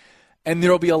get it. And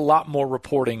there will be a lot more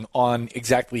reporting on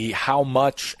exactly how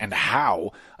much and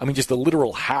how, I mean, just the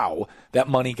literal how that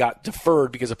money got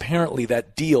deferred, because apparently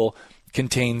that deal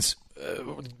contains,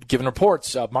 given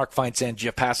reports, Mark Feinsand,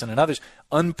 Jeff Passan, and others,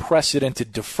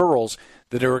 unprecedented deferrals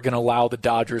that are going to allow the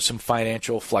Dodgers some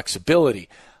financial flexibility.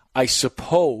 I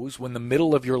suppose when the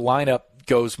middle of your lineup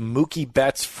goes Mookie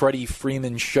Betts, Freddie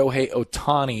Freeman, Shohei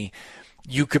Ohtani,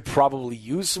 you could probably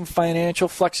use some financial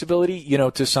flexibility,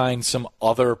 to sign some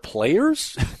other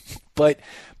players. but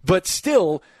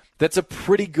still, that's a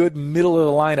pretty good middle of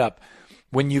the lineup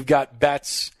when you've got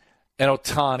Betts and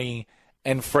Ohtani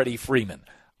and Freddie Freeman.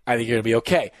 I think you're going to be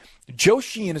okay. Joe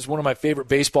Sheehan is one of my favorite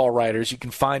baseball writers. You can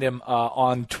find him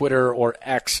on Twitter or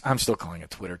X. I'm still calling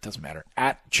it Twitter. It doesn't matter.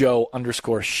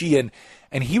 @Joe_Sheehan.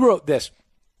 And he wrote this.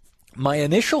 My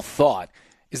initial thought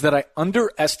is that I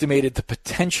underestimated the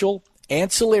potential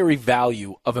ancillary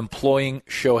value of employing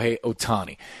Shohei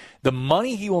Ohtani. The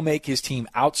money he will make his team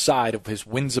outside of his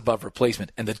wins above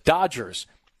replacement, and the Dodgers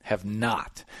have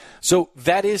not. So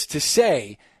that is to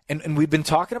say, and we've been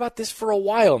talking about this for a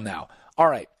while now, all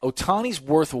right, Ohtani's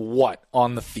worth what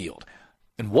on the field?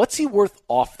 And what's he worth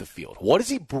off the field? What does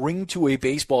he bring to a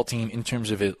baseball team in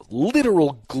terms of his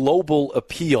literal global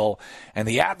appeal and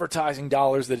the advertising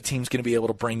dollars that a team's going to be able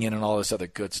to bring in and all this other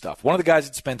good stuff? One of the guys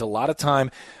that spent a lot of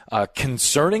time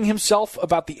concerning himself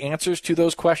about the answers to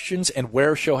those questions and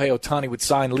where Shohei Ohtani would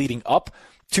sign leading up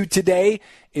to today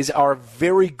is our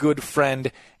very good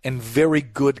friend and very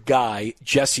good guy,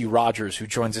 Jesse Rogers, who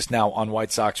joins us now on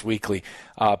White Sox Weekly,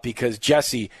 because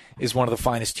Jesse is one of the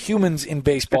finest humans in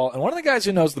baseball and one of the guys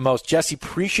who knows the most. Jesse,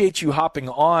 appreciate you hopping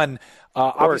on.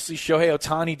 Obviously, Shohei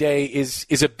Ohtani Day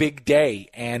is a big day,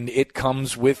 and it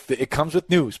comes with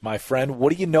news, my friend.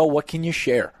 What do you know? What can you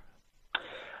share?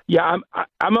 Yeah,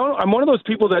 I'm one of those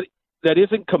people that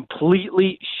isn't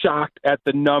completely shocked at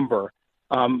the number.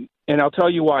 And I'll tell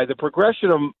you why. The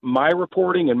progression of my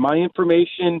reporting and my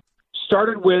information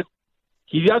started with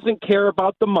he doesn't care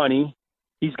about the money.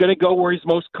 He's going to go where he's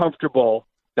most comfortable.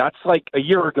 That's like a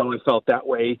year ago I felt that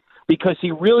way because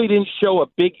he really didn't show a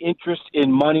big interest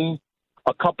in money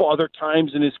a couple other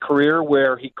times in his career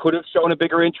where he could have shown a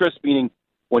bigger interest, meaning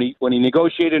when he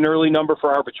negotiated an early number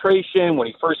for arbitration, when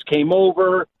he first came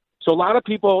over. So a lot of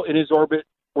people in his orbit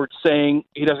were saying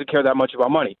he doesn't care that much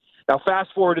about money. Now, fast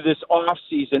forward to this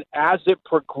offseason, as it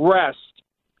progressed,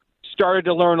 started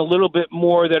to learn a little bit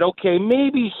more that, okay,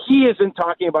 maybe he isn't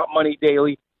talking about money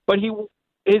daily, but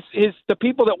the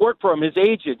people that work for him, his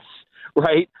agents,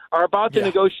 right, are about to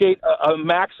negotiate a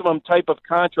maximum type of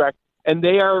contract, and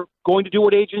they are going to do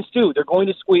what agents do. They're going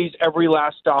to squeeze every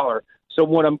last dollar. So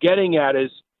what I'm getting at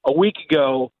is a week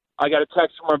ago, I got a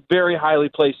text from a very highly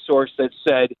placed source that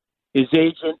said his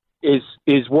agent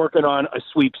is working on a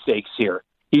sweepstakes here.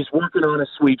 He's working on a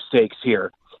sweepstakes here.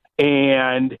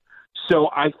 And so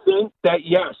I think that,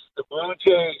 yes, the Blue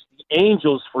Jays, the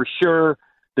Angels for sure,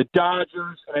 the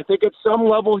Dodgers, and I think at some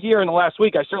level here in the last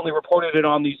week, I certainly reported it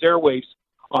on these airwaves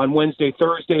on Wednesday,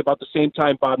 Thursday, about the same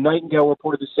time Bob Nightingale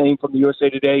reported the same from the USA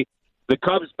Today. The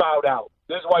Cubs bowed out.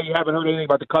 This is why you haven't heard anything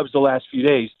about the Cubs the last few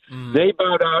days. They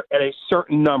bowed out at a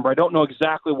certain number. I don't know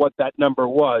exactly what that number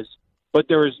was, but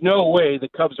there is no way the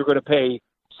Cubs are going to pay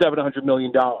 $700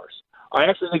 million. I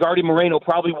actually think Artie Moreno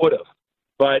probably would have,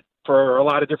 but for a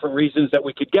lot of different reasons that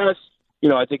we could guess,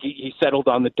 I think he settled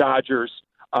on the Dodgers.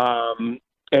 And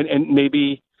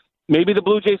maybe the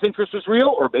Blue Jays' interest was real,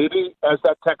 or maybe, as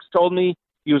that text told me,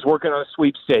 he was working on a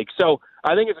sweepstakes. So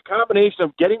I think it's a combination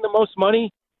of getting the most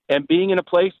money and being in a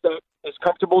place that is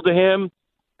comfortable to him.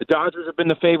 The Dodgers have been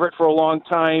the favorite for a long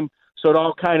time, so it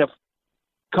all kind of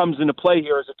comes into play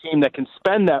here as a team that can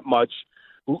spend that much,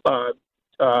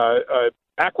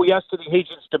 acquiesce to the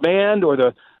agent's demand or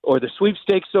the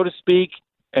sweepstakes, so to speak,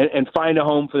 and find a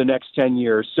home for the next 10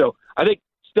 years. So I think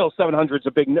still 700 is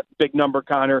a big number,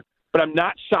 Connor, but I'm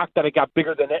not shocked that it got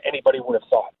bigger than anybody would have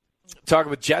thought. Talking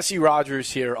with Jesse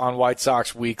Rogers here on White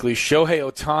Sox Weekly. Shohei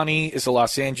Ohtani is the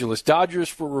Los Angeles Dodgers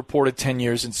for a reported 10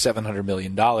 years and $700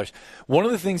 million. One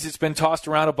of the things that's been tossed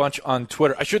around a bunch on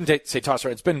Twitter, I shouldn't say tossed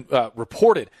around, it's been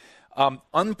reported.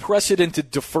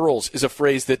 Unprecedented deferrals is a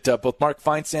phrase that both Mark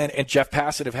Feinsand and Jeff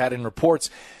Passan have had in reports.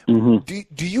 Mm-hmm.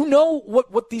 Do you know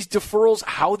what these deferrals,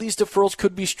 how these deferrals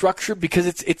could be structured? Because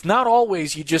it's not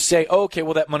always you just say, oh, okay,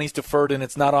 well, that money's deferred and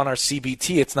it's not on our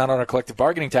CBT, it's not on our collective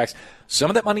bargaining tax.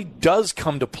 Some of that money does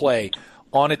come to play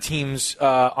on a team's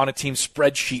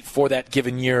spreadsheet for that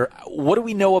given year. What do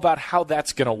we know about how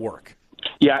that's going to work?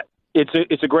 Yeah,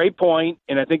 It's a great point,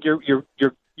 and I think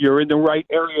you're in the right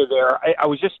area there. I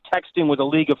was just texting with a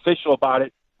league official about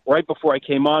it right before I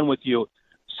came on with you.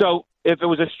 So if it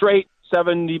was a straight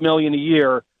 $70 million a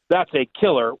year, that's a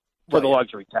killer for the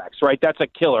luxury tax, right? That's a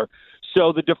killer.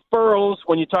 So the deferrals,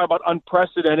 when you talk about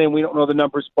unprecedented, and we don't know the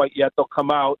numbers quite yet, they'll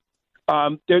come out.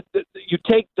 You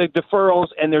take the deferrals,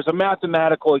 and there's a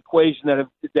mathematical equation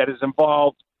that is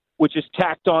involved, which is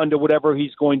tacked on to whatever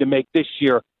he's going to make this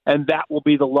year, and that will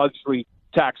be the luxury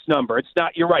tax number. It's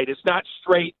not. You're right. It's not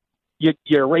straight. You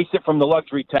erase it from the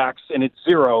luxury tax, and it's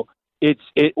zero.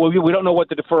 Well, we don't know what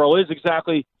the deferral is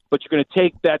exactly, but you're going to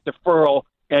take that deferral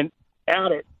and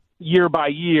add it year by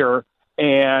year,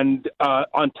 and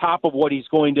on top of what he's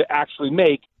going to actually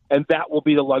make, and that will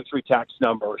be the luxury tax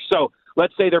number. So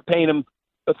let's say they're paying him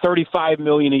 $35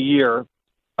 million a year.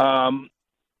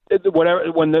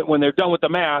 Whatever, when they're done with the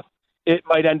math, it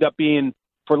might end up being,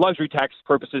 for luxury tax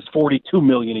purposes, $42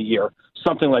 million a year,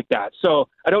 something like that. So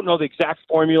I don't know the exact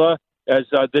formula, as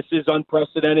this is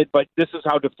unprecedented, but this is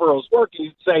how deferrals work. And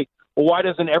you'd say, well, why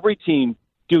doesn't every team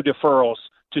do deferrals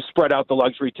to spread out the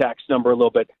luxury tax number a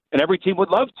little bit? And every team would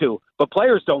love to, but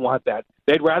players don't want that.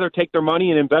 They'd rather take their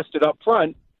money and invest it up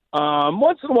front.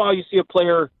 Once in a while, you see a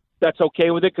player that's okay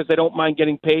with it because they don't mind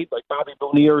getting paid, like Bobby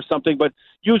Bonilla or something. But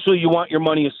usually you want your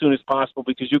money as soon as possible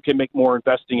because you can make more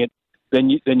investing it than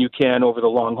you can over the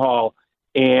long haul.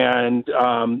 And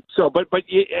but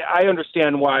I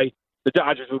understand why the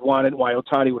Dodgers would want it and why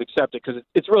Ohtani would accept it, because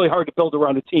it's really hard to build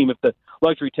around a team if the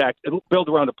luxury tax, build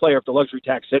around a player if the luxury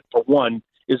tax hit for one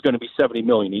is going to be $70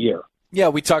 million a year. Yeah,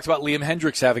 we talked about Liam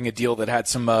Hendricks having a deal that had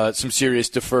some serious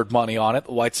deferred money on it.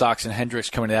 The White Sox and Hendricks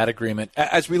coming to that agreement.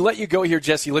 As we let you go here,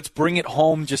 Jesse, let's bring it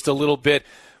home just a little bit.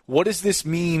 What does this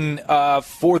mean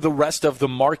for the rest of the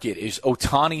market? Is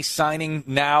Ohtani signing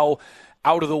now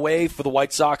out of the way for the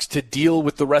White Sox to deal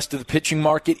with the rest of the pitching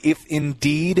market, if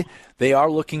indeed they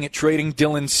are looking at trading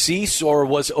Dylan Cease, or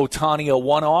was Ohtani a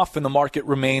one-off and the market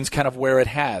remains kind of where it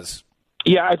has?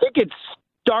 Yeah, I think it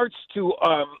starts to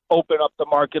open up the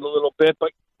market a little bit,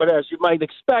 but as you might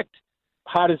expect,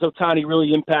 how does Ohtani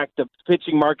really impact the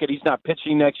pitching market? He's not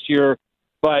pitching next year,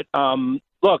 but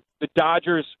look, the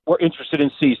Dodgers were interested in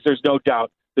Cease, there's no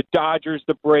doubt. The Dodgers,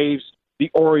 the Braves,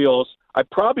 the Orioles. I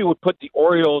probably would put the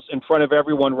Orioles in front of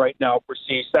everyone right now for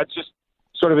Cease. That's just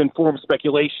sort of informed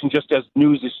speculation just as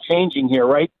news is changing here,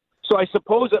 right? So I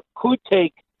suppose it could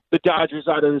take the Dodgers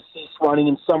out of the Cease running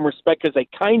in some respect because they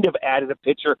kind of added a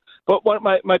pitcher. But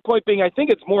my point being, I think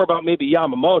it's more about maybe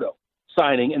Yamamoto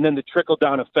signing and then the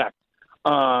trickle-down effect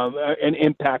and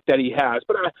impact that he has.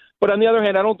 But on the other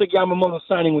hand, I don't think Yamamoto's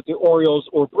signing with the Orioles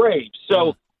or Braves.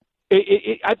 So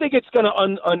I think it's going to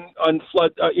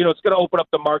unflood. It's going to open up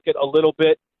the market a little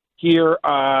bit here.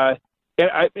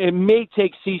 It may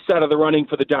take Cease out of the running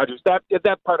for the Dodgers.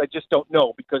 That part I just don't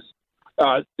know, because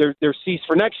there's Cease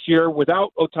for next year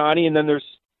without Ohtani, and then there's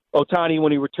Ohtani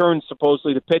when he returns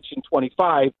supposedly to pitch in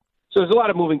 25. So there's a lot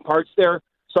of moving parts there.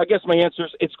 So I guess my answer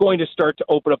is it's going to start to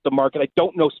open up the market. I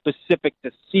don't know specific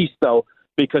to Cease, though,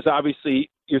 because obviously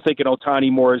you're thinking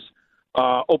Ohtani more as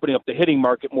opening up the hitting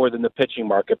market more than the pitching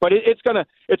market. But it's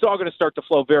all gonna start to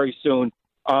flow very soon.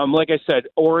 Like I said,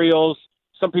 Orioles,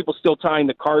 some people still tying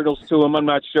the Cardinals to them. I'm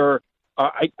not sure.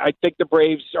 I think the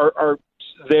Braves are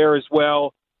there as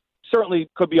well. Certainly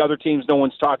could be other teams no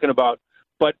one's talking about.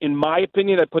 But in my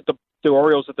opinion, I put the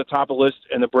Orioles at the top of the list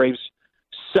and the Braves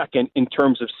second in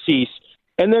terms of Cease.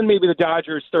 And then maybe the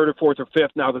Dodgers third or fourth or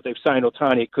fifth now that they've signed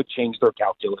Ohtani. It could change their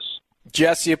calculus.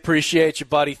 Jesse, appreciate you,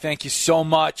 buddy. Thank you so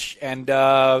much, and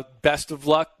best of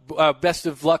luck. Best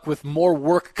of luck with more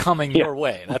work coming your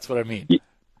way. That's what I mean.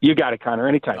 You got it, Connor.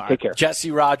 Anytime. All Take care.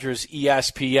 Jesse Rogers,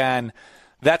 ESPN.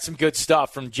 That's some good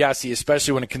stuff from Jesse,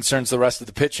 especially when it concerns the rest of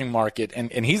the pitching market.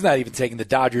 And he's not even taking the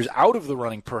Dodgers out of the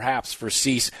running, perhaps, for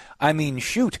Cease. I mean,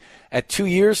 shoot, at 2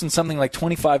 years and something like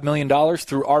 $25 million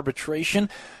through arbitration,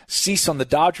 Cease on the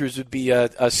Dodgers would be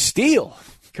a steal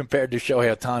compared to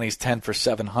Shohei Ohtani's 10 for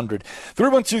 $700.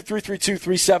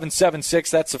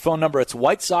 312-332-3776. That's the phone number. It's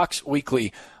White Sox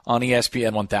Weekly on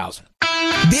ESPN 1000.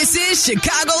 This is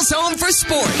Chicago's home for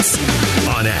sports.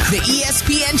 On app. The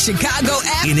ESPN Chicago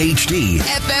app. In HD.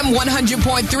 FM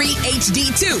 100.3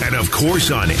 HD2. And of course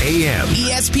on AM.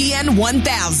 ESPN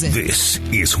 1000. This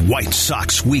is White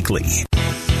Sox Weekly.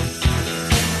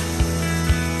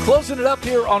 Closing it up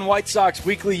here on White Sox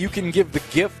Weekly, you can give the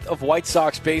gift of White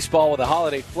Sox baseball with a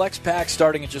holiday flex pack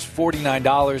starting at just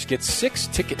 $49. Get 6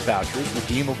 ticket vouchers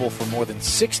redeemable for more than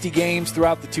 60 games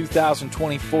throughout the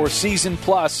 2024 season.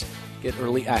 Plus, get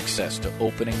early access to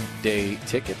opening day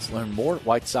tickets. Learn more at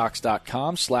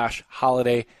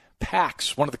whitesox.com/holiday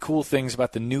packs. One of the cool things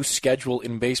about the new schedule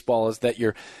in baseball is that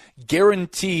you're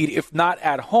guaranteed, if not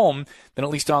at home, then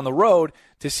at least on the road,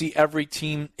 to see every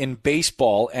team in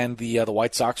baseball. And the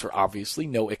White Sox are obviously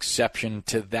no exception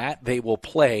to that. They will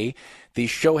play the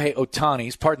Shohei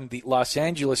Ohtanis, the Los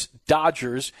Angeles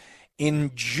Dodgers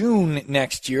in June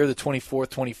next year, the 24th,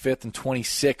 25th, and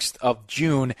 26th of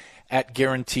June at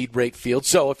Guaranteed Rate Field.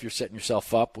 So if you're setting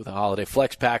yourself up with a holiday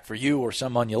flex pack for you or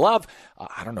someone you love,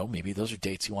 I don't know, maybe those are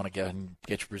dates you want to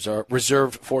get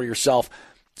reserved for yourself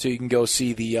so you can go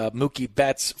see the Mookie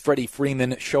Betts, Freddie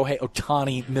Freeman, Shohei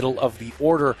Ohtani middle of the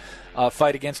order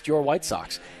fight against your White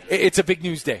Sox. It's a big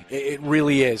news day. It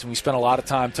really is. And we spent a lot of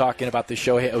time talking about the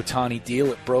Shohei Ohtani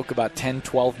deal. It broke about 10,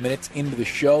 12 minutes into the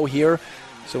show here.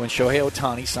 So when Shohei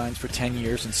Ohtani signs for 10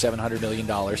 years and $700 million,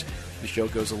 the show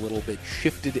goes a little bit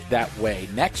shifted that way.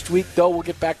 Next week, though, we'll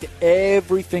get back to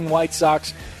everything White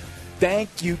Sox.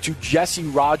 Thank you to Jesse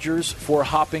Rogers for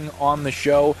hopping on the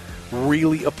show.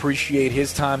 Really appreciate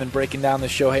his time and breaking down the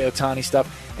Shohei Ohtani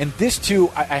stuff. And this, too,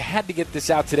 I had to get this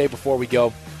out today before we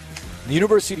go. The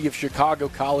University of Chicago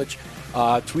College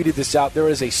tweeted this out. There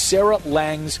is a Sarah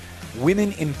Langs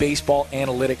Women in Baseball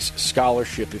Analytics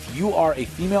Scholarship. If you are a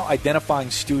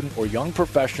female-identifying student or young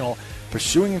professional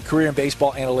pursuing a career in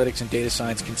baseball analytics and data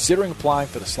science, considering applying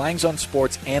for the Slangs on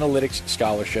Sports Analytics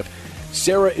Scholarship.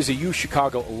 Sarah is a U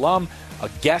Chicago alum, a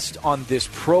guest on this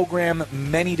program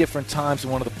many different times,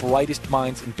 and one of the brightest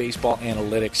minds in baseball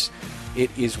analytics. It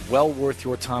is well worth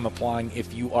your time applying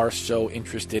if you are so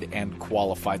interested and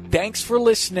qualified. Thanks for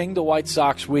listening to White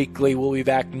Sox Weekly. We'll be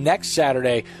back next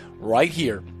Saturday right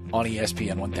here on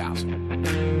ESPN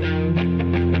 1000.